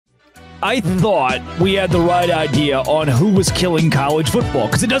I thought we had the right idea on who was killing college football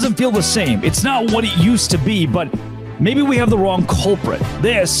because it doesn't feel the same. It's not what it used to be, but maybe we have the wrong culprit.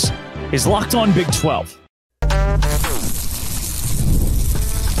 This is Locked On Big 12.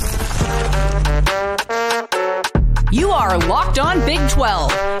 You are Locked On Big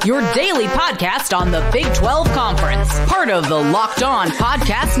 12, your daily podcast on the Big 12 Conference. Part of the Locked On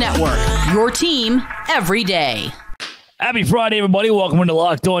Podcast Network, your team every day. Happy Friday, everybody. Welcome to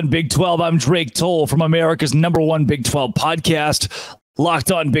Locked On Big 12. I'm Drake Toll from America's #1 Big 12 podcast,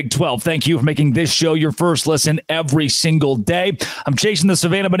 Locked On Big 12. Thank you for making this show your first listen every single day. I'm chasing the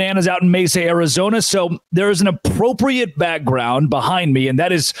Savannah Bananas out in Mesa, Arizona, so there is an appropriate background behind me, and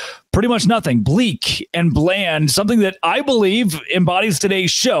that is pretty much nothing. Bleak and bland, something that I believe embodies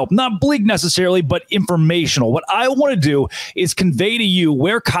today's show. Not bleak necessarily, but informational. What I want to do is convey to you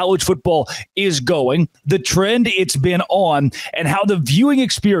where college football is going, the trend it's been on, and how the viewing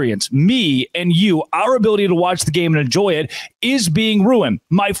experience, me and you, our ability to watch the game and enjoy it, is being ruined.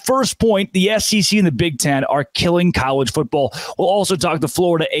 My first point, the SEC and the Big Ten are killing college football. We'll also talk to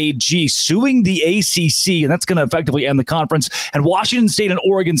Florida AG suing the ACC, and that's going to effectively end the conference. And Washington State and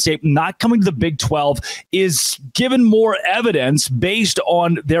Oregon State not coming to the Big 12 is given more evidence based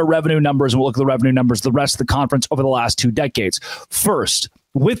on their revenue numbers. And we'll look at the revenue numbers of the rest of the conference over the last 2 decades. First,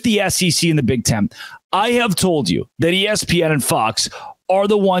 with the SEC and the Big Ten, I have told you that ESPN and Fox are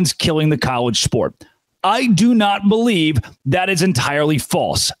the ones killing the college sport. I do not believe that is entirely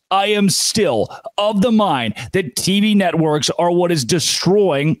false. I am still of the mind that TV networks are what is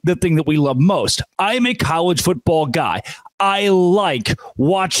destroying the thing that we love most. I am a college football guy. I like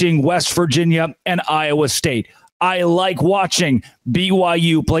watching West Virginia and Iowa State. I like watching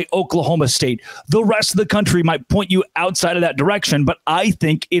BYU play Oklahoma State. The rest of the country might point you outside of that direction, but I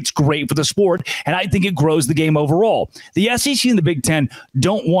think it's great for the sport, and I think it grows the game overall. The SEC and the Big Ten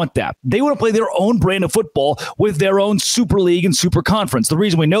don't want that. They want to play their own brand of football with their own Super League and Super Conference. The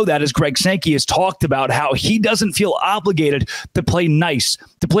reason we know that is Greg Sankey has talked about how he doesn't feel obligated to play nice,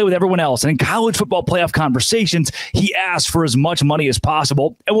 to play with everyone else. And in college football playoff conversations, he asks for as much money as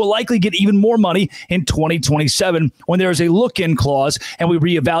possible and will likely get even more money in 2027 when there is a look-in clause and we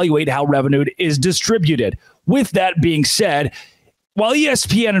reevaluate how revenue is distributed. With that being said, while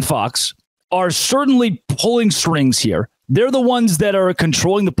ESPN and Fox are certainly pulling strings here, they're the ones that are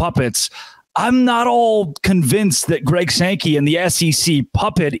controlling the puppets. I'm not all convinced that Greg Sankey and the SEC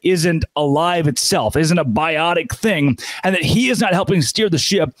puppet isn't alive itself, isn't a biotic thing, and that he is not helping steer the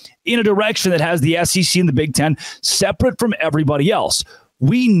ship in a direction that has the SEC and the Big Ten separate from everybody else.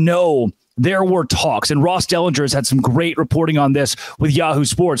 We know there were talks, and Ross Dellinger has had some great reporting on this with Yahoo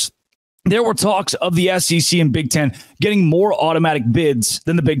Sports. There were talks of the SEC and Big Ten getting more automatic bids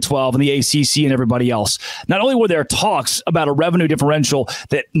than the Big 12 and the ACC and everybody else. Not only were there talks about a revenue differential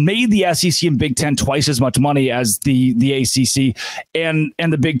that made the SEC and Big Ten twice as much money as the ACC and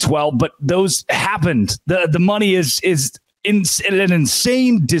the Big 12, but those happened. The money is in an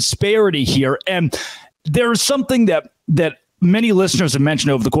insane disparity here. And there's something that many listeners have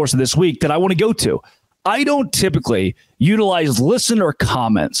mentioned over the course of this week that I want to go to. I don't typically utilize listener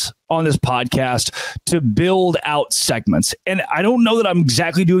comments on this podcast to build out segments. And I don't know that I'm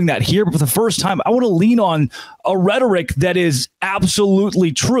exactly doing that here, but for the first time, I want to lean on a rhetoric that is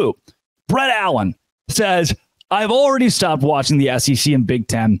absolutely true. Brett Allen says, I've already stopped watching the SEC and Big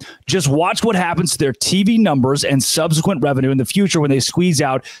Ten. Just watch what happens to their TV numbers and subsequent revenue in the future when they squeeze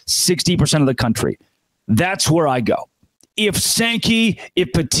out 60% of the country. That's where I go. If Sankey,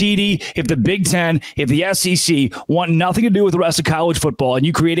 if Petiti, if the Big Ten, if the SEC want nothing to do with the rest of college football, and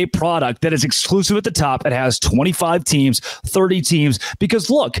you create a product that is exclusive at the top, that has 25 teams, 30 teams, because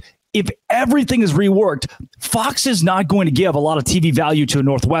look, if everything is reworked, Fox is not going to give a lot of TV value to a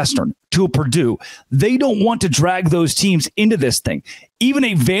Northwestern, to a Purdue. They don't want to drag those teams into this thing. Even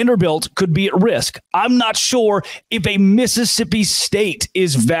a Vanderbilt could be at risk. I'm not sure if a Mississippi State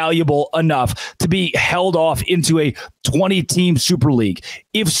is valuable enough to be held off into a 20-team Super League.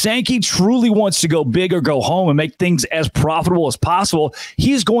 If Sankey truly wants to go big or go home and make things as profitable as possible,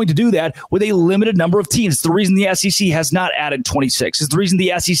 he's going to do that with a limited number of teams. It's the reason the SEC has not added 26. It's the reason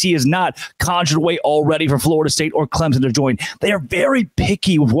the SEC has not conjured away already for Florida State or Clemson to join. They are very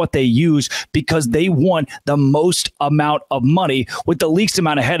picky with what they use because they want the most amount of money with the least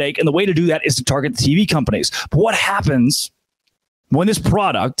amount of headache. And the way to do that is to target the TV companies. But what happens when this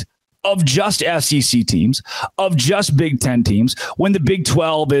product of just SEC teams, of just Big Ten teams, when the Big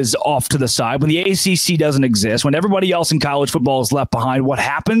 12 is off to the side, when the ACC doesn't exist, when everybody else in college football is left behind, what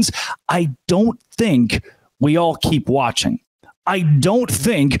happens? I don't think we all keep watching. I don't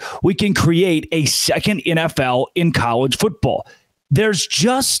think we can create a second NFL in college football. There's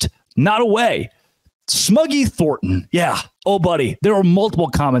just not away. Smuggy Thornton. Yeah. Oh, buddy. There were multiple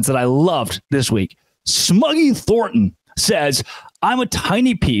comments that I loved this week. Smuggy Thornton says, I'm a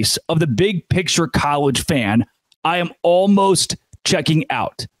tiny piece of the big picture college fan. I am almost checking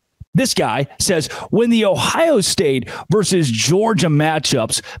out. This guy says, when the Ohio State versus Georgia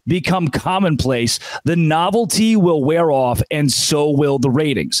matchups become commonplace, the novelty will wear off and so will the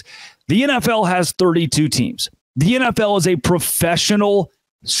ratings. The NFL has 32 teams. The NFL is a professional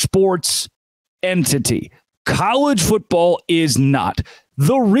sports entity. College football is not.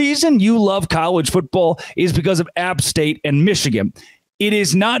 The reason you love college football is because of App State and Michigan. It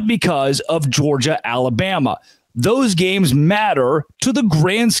is not because of Georgia, Alabama. Those games matter to the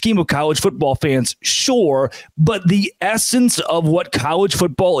grand scheme of college football fans, sure, but the essence of what college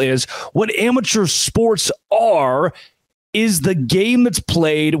football is, what amateur sports are, is the game that's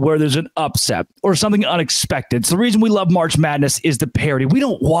played where there's an upset or something unexpected. It's the reason we love March Madness is the parity. We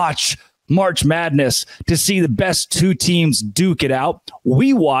don't watch March Madness to see the best two teams duke it out.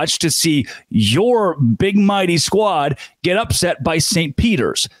 We watch to see your big mighty squad get upset by St.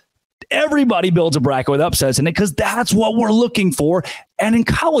 Peter's. Everybody builds a bracket with upsets in it because that's what we're looking for. And in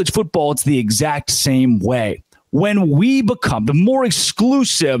college football, it's the exact same way. When we become, the more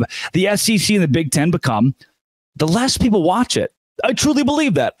exclusive the SEC and the Big Ten become, the less people watch it. I truly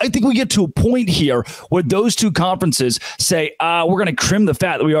believe that. I think we get to a point here where those two conferences say, we're going to trim the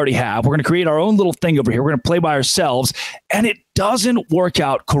fat that we already have. We're going to create our own little thing over here. We're going to play by ourselves. And it doesn't work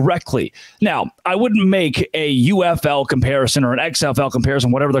out correctly. Now, I wouldn't make a UFL comparison or an XFL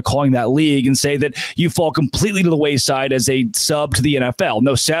comparison, whatever they're calling that league, and say that you fall completely to the wayside as a sub to the NFL.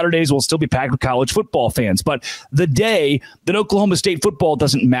 No, Saturdays will still be packed with college football fans. But the day that Oklahoma State football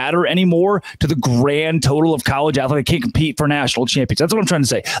doesn't matter anymore to the grand total of college athletes that can't compete for national champions, that's what I'm trying to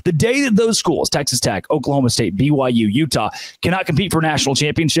say. The day that those schools, Texas Tech, Oklahoma State, BYU, Utah, cannot compete for a national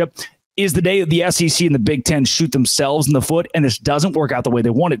championship is the day that the SEC and the Big Ten shoot themselves in the foot, and this doesn't work out the way they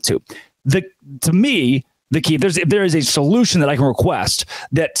want it to. To me, the key, if there is a solution that I can request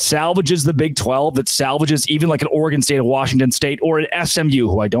that salvages the Big 12, that salvages even like an Oregon State, a Washington State, or an SMU,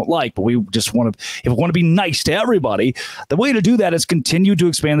 who I don't like, but we just want to, if we want to be nice to everybody, the way to do that is continue to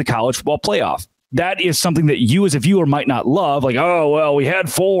expand the college football playoff. That is something that you as a viewer might not love. Like, oh, well, we had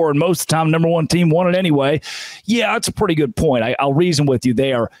 4 and most of the time number one team won it anyway. Yeah, that's a pretty good point. I'll reason with you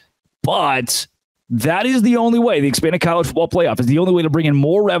there. But that is the only way. The expanded college football playoff is the only way to bring in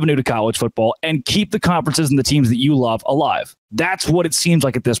more revenue to college football and keep the conferences and the teams that you love alive. That's what it seems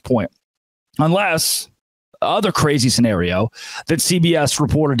like at this point. Unless other crazy scenario that CBS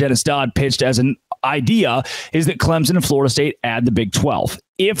reporter Dennis Dodd pitched as an idea is that Clemson and Florida State add the Big 12.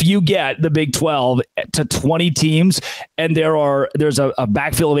 If you get the Big 12 to 20 teams and there's a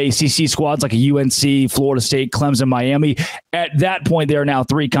backfill of ACC squads like a UNC, Florida State, Clemson, Miami, at that point there are now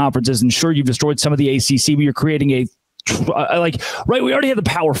 3 conferences, and sure, you've destroyed some of the ACC, but you're creating we already had the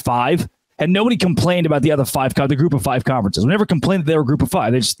Power 5. And nobody complained about the other 5, the group of 5 conferences. We never complained that they were a group of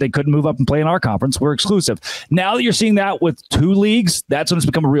 5. They couldn't move up and play in our conference. We're exclusive. Now that you're seeing that with 2 leagues, that's when it's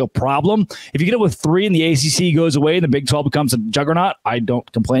become a real problem. If you get it with 3 and the ACC goes away and the Big 12 becomes a juggernaut, I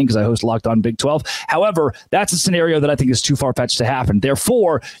don't complain because I host Locked On Big 12. However, that's a scenario that I think is too far-fetched to happen.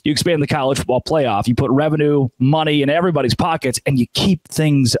 Therefore, you expand the college football playoff. You put revenue, money in everybody's pockets, and you keep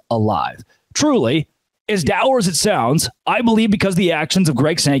things alive. Truly, as dour as it sounds, I believe because of the actions of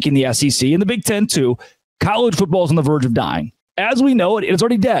Greg Sankey in the SEC and the Big Ten too, college football is on the verge of dying. As we know it, it's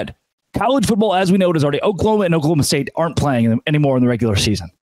already dead. College football, as we know it, is already. Oklahoma and Oklahoma State aren't playing anymore in the regular season.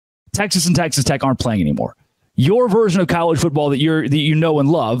 Texas and Texas Tech aren't playing anymore. Your version of college football that you know and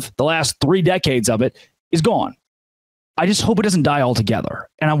love, the last 3 decades of it, is gone. I just hope it doesn't die altogether.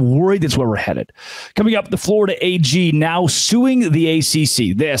 And I'm worried that's where we're headed. Coming up, the Florida AG now suing the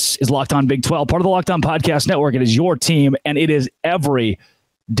ACC. This is Locked On Big 12, part of the Locked On Podcast Network. It is your team, and it is every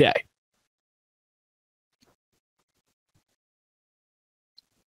day.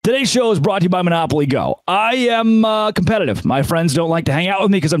 Today's show is brought to you by Monopoly Go. I am competitive. My friends don't like to hang out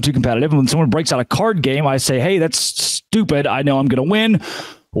with me because I'm too competitive. And when someone breaks out a card game, I say, hey, that's stupid. I know I'm going to win.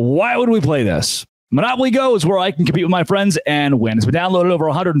 Why would we play this? Monopoly Go is where I can compete with my friends and win. It's been downloaded over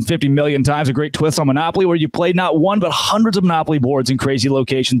 150 million times. A great twist on Monopoly where you play not one, but hundreds of Monopoly boards in crazy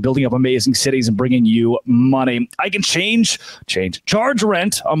locations, building up amazing cities and bringing you money. I can charge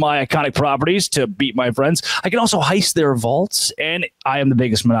rent on my iconic properties to beat my friends. I can also heist their vaults, and I am the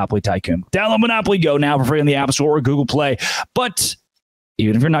biggest Monopoly tycoon. Download Monopoly Go now for free on the App Store or Google Play. But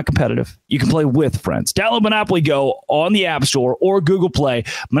even if you're not competitive, you can play with friends. Download Monopoly Go on the App Store or Google Play.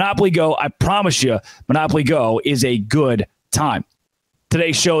 Monopoly Go, I promise you, Monopoly Go is a good time.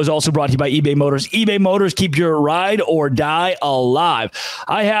 Today's show is also brought to you by eBay Motors. eBay Motors, keep your ride or die alive.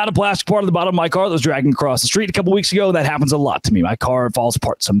 I had a plastic part at the bottom of my car that was dragging across the street a couple weeks ago. That happens a lot to me. My car falls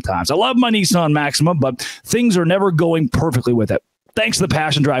apart sometimes. I love my Nissan Maxima, but things are never going perfectly with it. Thanks to the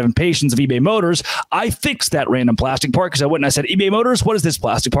passion, drive, and patience of eBay Motors, I fixed that random plastic part because I went and I said, eBay Motors, what is this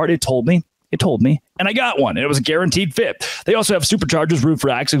plastic part? It told me, and I got one, and it was a guaranteed fit. They also have superchargers, roof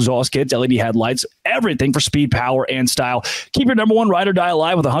racks, exhaust kits, LED headlights, everything for speed, power, and style. Keep your number one ride or die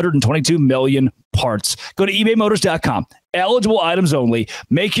alive with 122 million parts. Go to ebaymotors.com. Eligible items only.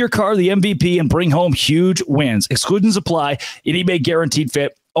 Make your car the MVP and bring home huge wins. Exclusions apply. An eBay guaranteed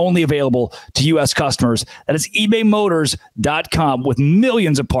fit. Only available to U.S. customers. That is ebaymotors.com with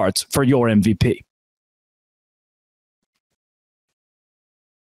millions of parts for your MVP.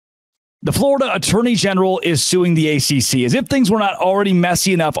 The Florida Attorney General is suing the ACC. As if things were not already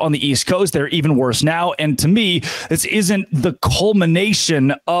messy enough on the East Coast, they're even worse now. And to me, this isn't the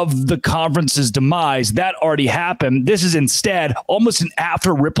culmination of the conference's demise. That already happened. This is instead almost an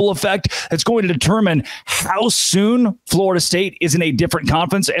after ripple effect that's going to determine how soon Florida State is in a different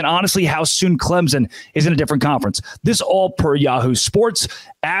conference and honestly how soon Clemson is in a different conference. This all per Yahoo Sports.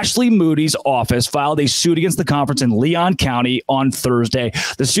 Ashley Moody's office filed a suit against the conference in Leon County on Thursday.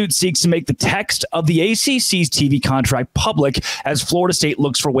 The suit seeks to make the text of the ACC's TV contract public as Florida State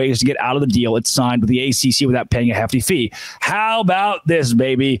looks for ways to get out of the deal it signed with the ACC without paying a hefty fee. How about this,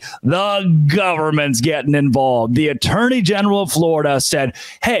 baby? The government's getting involved. The Attorney General of Florida said,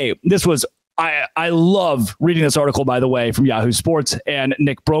 hey, this was I love reading this article, by the way, from Yahoo Sports and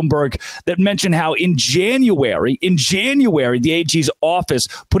Nick Bromberg that mentioned how in January, the AG's office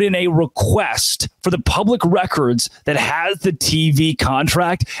put in a request for the public records that has the TV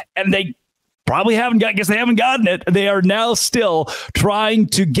contract, and they probably haven't gotten it. They are now still trying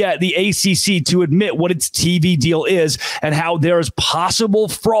to get the ACC to admit what its TV deal is and how there is possible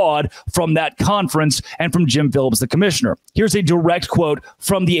fraud from that conference and from Jim Phillips, the commissioner. Here's a direct quote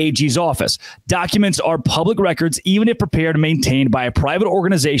from the AG's office. Documents are public records, even if prepared and maintained by a private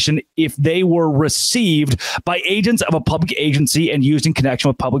organization, if they were received by agents of a public agency and used in connection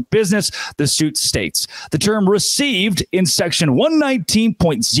with public business, the suit states. The term received in section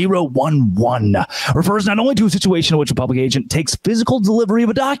 119.011 refers not only to a situation in which a public agent takes physical delivery of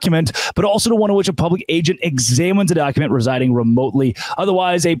a document, but also to one in which a public agent examines a document residing remotely.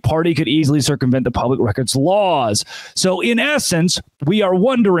 Otherwise, a party could easily circumvent the public records laws. So in essence, we are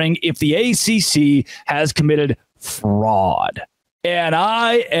wondering if the ACC has committed fraud. And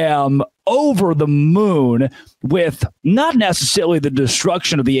I am over the moon with not necessarily the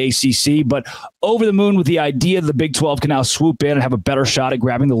destruction of the ACC, but over the moon with the idea that the Big 12 can now swoop in and have a better shot at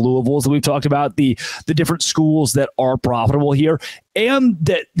grabbing the Louisvilles that we've talked about, the different schools that are profitable here, and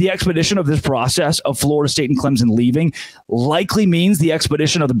that the expedition of this process of Florida State and Clemson leaving likely means the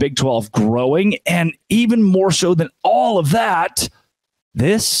expedition of the Big 12 growing. And even more so than all of that,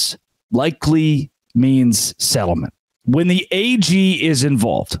 this likely means settlement. When the AG is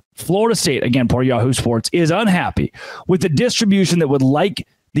involved, Florida State, again, per Yahoo Sports, is unhappy with the distribution that would like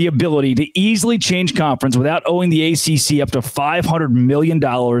the ability to easily change conference without owing the ACC up to $500 million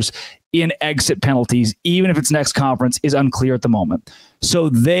in exit penalties, even if its next conference is unclear at the moment. So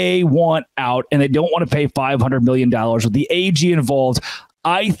they want out, and they don't want to pay $500 million. With the AG involved,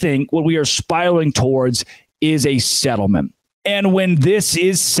 I think what we are spiraling towards is a settlement. And when this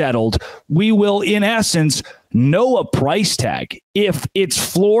is settled, we will, in essence, know a price tag. If it's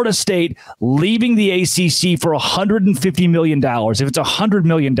Florida State leaving the ACC for $150 million, if it's $100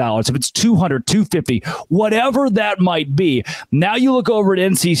 million, if it's $200, $250, whatever that might be, now you look over at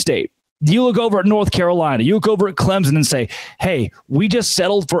NC State. You look over at North Carolina, you look over at Clemson and say, hey, we just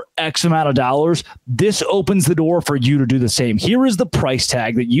settled for X amount of dollars. This opens the door for you to do the same. Here is the price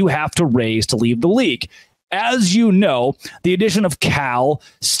tag that you have to raise to leave the league. As you know, the addition of Cal,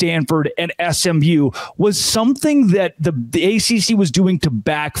 Stanford, and SMU was something that the ACC was doing to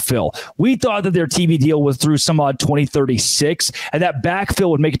backfill. We thought that their TV deal was through some odd 2036, and that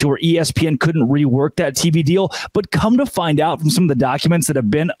backfill would make it to where ESPN couldn't rework that TV deal. But come to find out from some of the documents that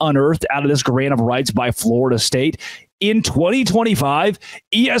have been unearthed out of this grant of rights by Florida State, in 2025,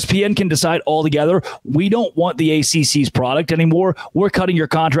 ESPN can decide altogether, we don't want the ACC's product anymore. We're cutting your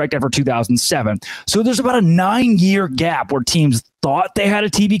contract after 2007. So there's about a 9-year gap where teams thought they had a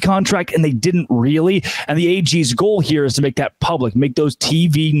TV contract and they didn't really. And the AG's goal here is to make that public, make those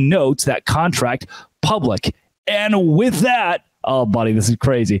TV notes, that contract public. And with that, oh, buddy, this is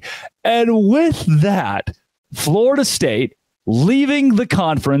crazy. And with that, Florida State leaving the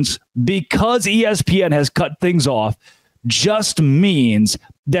conference because ESPN has cut things off just means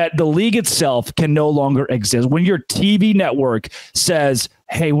that the league itself can no longer exist. When your TV network says,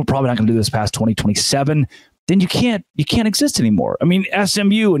 hey, we're probably not going to do this past 2027, then you can't exist anymore. I mean,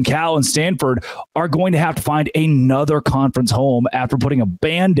 SMU and Cal and Stanford are going to have to find another conference home after putting a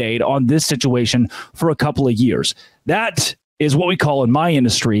Band-Aid on this situation for a couple of years. That is what we call in my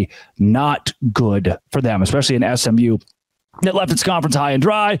industry not good for them, especially in SMU that left its conference high and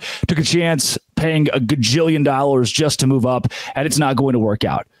dry, took a chance paying a gajillion dollars just to move up, and it's not going to work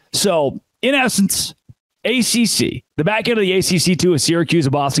out. So, in essence, ACC, the back end of the ACC too is Syracuse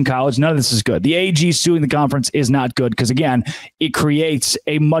and Boston College. None of this is good. The AG suing the conference is not good because, again, it creates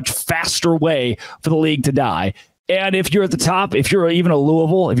a much faster way for the league to die. And if you're at the top, if you're even a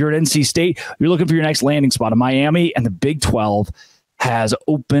Louisville, if you're at NC State, you're looking for your next landing spot in Miami, and the Big 12 has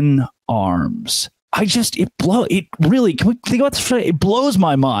open arms. It really, can we think about this? It blows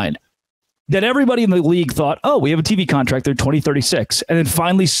my mind that everybody in the league thought, oh, we have a TV contract through 2036. And then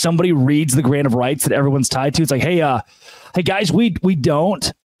finally somebody reads the grant of rights that everyone's tied to. It's like, hey guys, we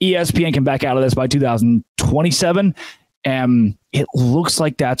don't. ESPN can back out of this by 2027. And it looks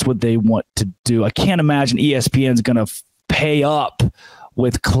like that's what they want to do. I can't imagine ESPN's going to pay up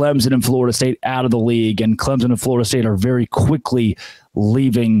with Clemson and Florida State out of the league. And Clemson and Florida State are very quickly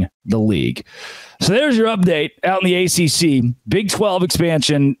leaving the league. So there's your update out in the ACC. Big 12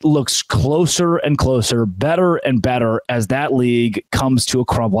 expansion looks closer and closer, better and better as that league comes to a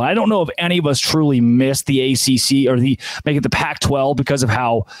crumble. I don't know if any of us truly miss the ACC or make it the Pac-12 because of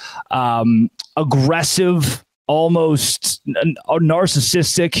how aggressive, almost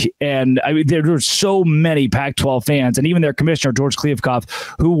narcissistic, and I mean there were so many Pac-12 fans and even their commissioner George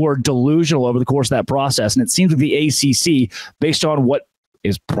Kliavkoff who were delusional over the course of that process. And it seems like the ACC, based on what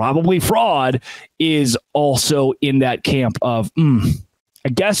is probably fraud, is also in that camp of I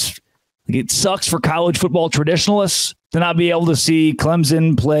guess it sucks for college football traditionalists to not be able to see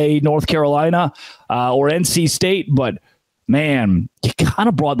Clemson play North Carolina or NC State, but man, you kind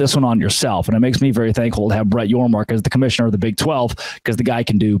of brought this one on yourself, and it makes me very thankful to have Brett Yormark as the commissioner of the Big 12 because the guy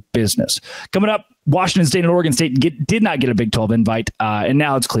can do business. Coming up, Washington State and Oregon State did not get a Big 12 invite, and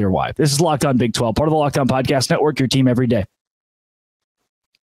now it's clear why. This is Locked On Big 12, part of the Locked On Podcast Network, your team every day.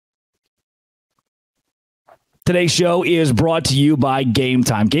 Today's show is brought to you by Game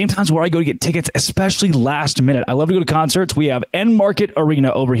Time. Game Time's where I go to get tickets, especially last minute. I love to go to concerts. We have End Market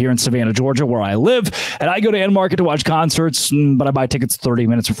Arena over here in Savannah, Georgia, where I live. And I go to End Market to watch concerts, but I buy tickets 30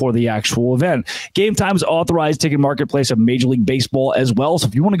 minutes before the actual event. Game Time's authorized ticket marketplace of Major League Baseball as well. So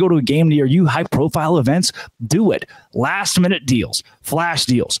if you want to go to a game near you, high-profile events, do it. Last-minute deals, flash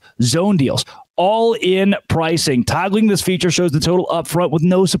deals, zone deals, all-in pricing. Toggling this feature shows the total upfront with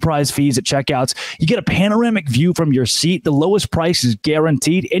no surprise fees at checkouts. You get a panoramic view from your seat. The lowest price is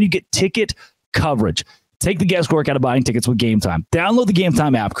guaranteed, and you get ticket coverage. Take the guesswork out of buying tickets with Game Time. Download the Game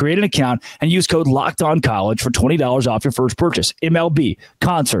Time app, create an account, and use code LOCKEDONCollege for $20 off your first purchase. MLB,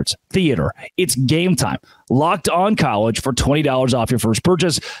 concerts, theater. It's Game Time. Locked On College for $20 off your first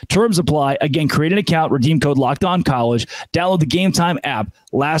purchase. Terms apply. Again, create an account, redeem code Locked On College. Download the Game Time app.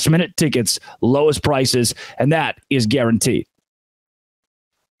 Last minute tickets, lowest prices, and that is guaranteed.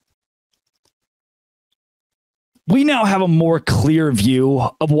 We now have a more clear view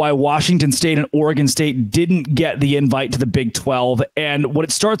of why Washington State and Oregon State didn't get the invite to the Big 12. And what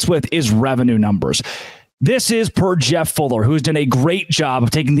it starts with is revenue numbers. This is per Jeff Fuller, who's done a great job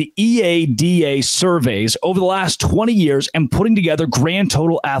of taking the EADA surveys over the last 20 years and putting together grand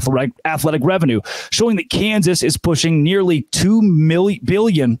total athletic revenue, showing that Kansas is pushing nearly $2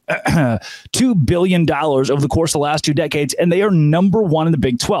 billion over the course of the last 2 decades, and they are number one in the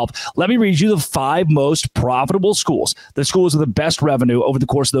Big 12. Let me read you the 5 most profitable schools, the schools with the best revenue over the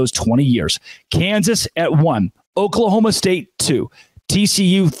course of those 20 years. Kansas at 1, Oklahoma State 2,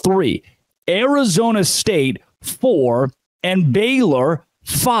 TCU 3, Arizona State 4, and Baylor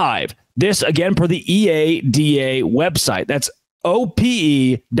 5. This again per the EADA website. That's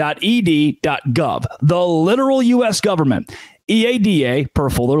ope.ed.gov, the literal U.S. government. EADA,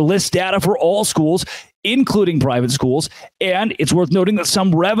 per Fuller, lists data for all schools, including private schools, and it's worth noting that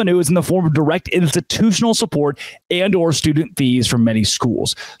some revenue is in the form of direct institutional support and or student fees from many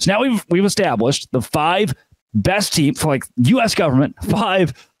schools. So now we've established the 5 best teams for like U.S. government,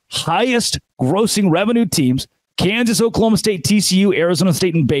 5 highest grossing revenue teams: Kansas, Oklahoma State, TCU, Arizona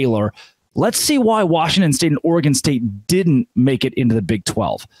State, and Baylor. Let's see why Washington State and Oregon State didn't make it into the Big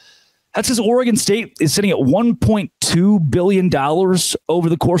 12. That's because Oregon State is sitting at $1.2 billion over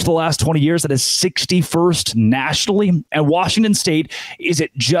the course of the last 20 years. That is 61st nationally. And Washington State is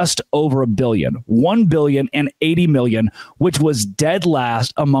at just over $1 billion, $1,080 million, which was dead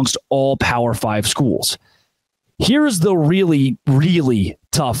last amongst all Power 5 schools. Here's the really, really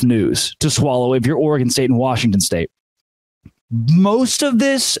tough news to swallow if you're Oregon State and Washington State. Most of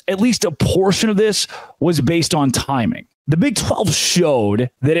this, at least a portion of this, was based on timing. The Big 12 showed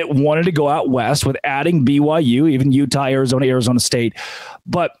that it wanted to go out west with adding BYU, even Utah, Arizona State.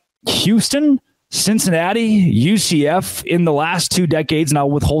 But Houston, Cincinnati, UCF in the last 2 decades, and I'll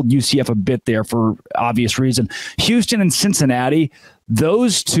withhold UCF a bit there for obvious reason. Houston and Cincinnati,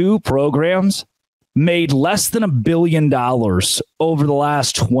 those 2 programs made less than $1 billion over the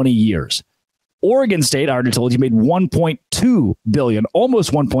last 20 years. Oregon State, I already told you, made $1.2 billion,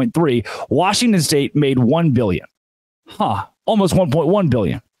 almost 1.3. Washington State made $1 billion. Almost 1.1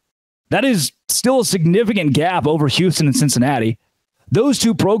 billion. That is still a significant gap over Houston and Cincinnati. Those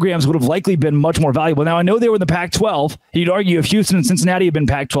 2 programs would have likely been much more valuable. Now, I know they were in the Pac-12. You'd argue if Houston and Cincinnati had been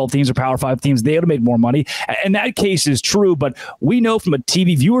Pac-12 teams or Power 5 teams, they would have made more money. And that case is true, but we know from a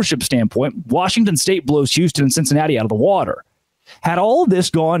TV viewership standpoint, Washington State blows Houston and Cincinnati out of the water. Had all of this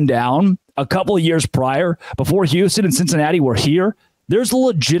gone down a couple of years prior, before Houston and Cincinnati were here, there's a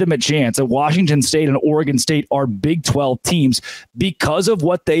legitimate chance that Washington State and Oregon State are Big 12 teams because of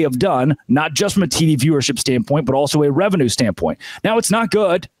what they have done, not just from a TV viewership standpoint, but also a revenue standpoint. Now, it's not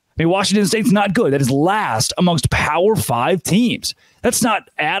good. I mean, Washington State's not good. That is last amongst Power 5 teams. That's not,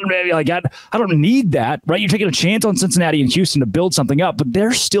 I don't need that, right? You're taking a chance on Cincinnati and Houston to build something up, but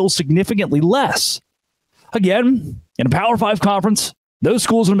they're still significantly less. Again, in a Power 5 conference, those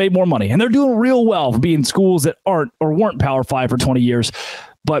schools have made more money, and they're doing real well for being schools that aren't or weren't Power 5 for 20 years.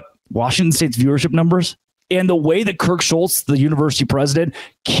 But Washington State's viewership numbers and the way that Kirk Schultz, the university president,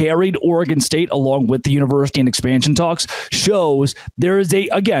 carried Oregon State along with the university in expansion talks shows there is a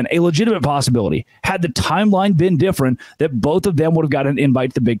legitimate possibility, had the timeline been different, that both of them would have got an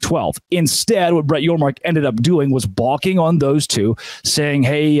invite to the Big 12. Instead, what Brett Yormark ended up doing was balking on those 2, saying,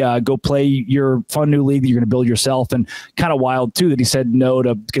 hey, go play your fun new league that you're going to build yourself. And kind of wild, too, that he said no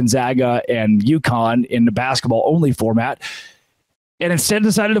to Gonzaga and UConn in the basketball-only format. And instead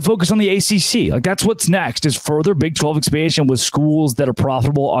decided to focus on the ACC. Like, that's what's next, is further Big 12 expansion with schools that are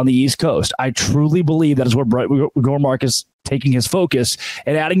profitable on the East Coast. I truly believe that is where Brett Yormark is taking his focus,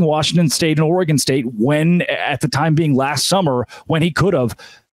 and adding Washington State and Oregon State when, at the time being last summer, when he could have,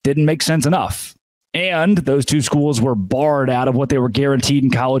 didn't make sense enough. And those 2 schools were barred out of what they were guaranteed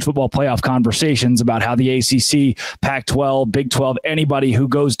in college football playoff conversations about how the ACC, Pac-12, Big 12, anybody who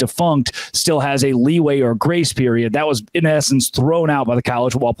goes defunct still has a leeway or grace period. That was, in essence, thrown out by the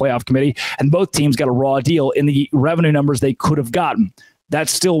College Football Playoff Committee, and both teams got a raw deal in the revenue numbers they could have gotten. That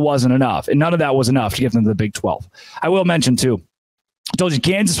still wasn't enough, and none of that was enough to get them to the Big 12. I will mention, too, I told you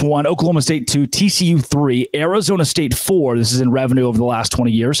Kansas 1, Oklahoma State 2, TCU 3, Arizona State 4. This is in revenue over the last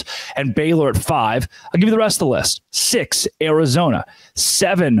 20 years. And Baylor at 5. I'll give you the rest of the list. 6, Arizona.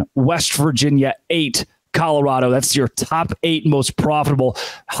 7, West Virginia. 8, Colorado. That's your top 8 most profitable,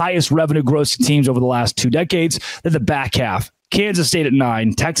 highest revenue grossing teams over the last 2 decades. Then the back half. Kansas State at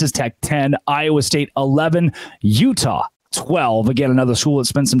 9, Texas Tech 10, Iowa State 11, Utah 12. Again, another school that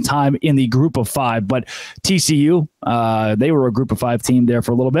spent some time in the group of 5, but TCU, they were a group of 5 team there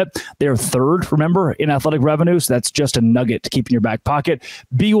for a little bit. They're 3rd, remember, in athletic revenue. So that's just a nugget to keep in your back pocket.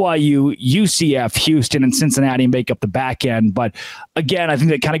 BYU, UCF, Houston, and Cincinnati make up the back end. But again, I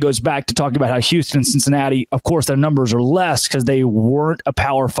think that kind of goes back to talking about how Houston and Cincinnati, of course, their numbers are less because they weren't a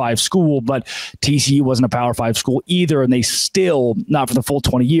Power 5 school, but TCU wasn't a Power 5 school either. And they still, not for the full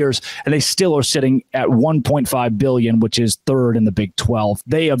 20 years, and they still are sitting at $1.5 billion, which is 3rd in the Big 12.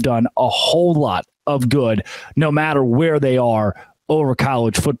 They have done a whole lot of good, no matter where they are over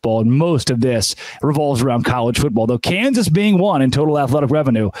college football. And most of this revolves around college football, though Kansas being 1 in total athletic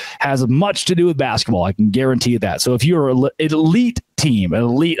revenue has much to do with basketball. I can guarantee you that. So if you're an elite team,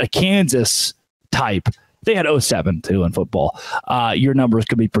 a Kansas type, they had 07 too in football. Your numbers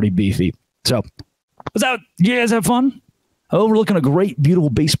could be pretty beefy. So was that, you guys have fun? Overlooking a great, beautiful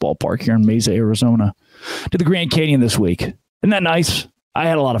baseball park here in Mesa, Arizona. To the Grand Canyon this week. Isn't that nice? I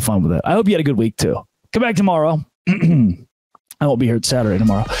had a lot of fun with it. I hope you had a good week, too. Come back tomorrow. I won't be here Saturday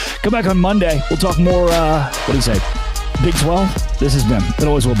tomorrow. Come back on Monday. We'll talk more, what do you say, Big 12? This has been, it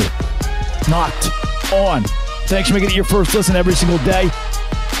always will be, Locked On. Thanks for making it your first listen every single day.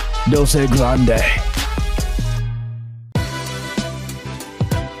 Dose grande.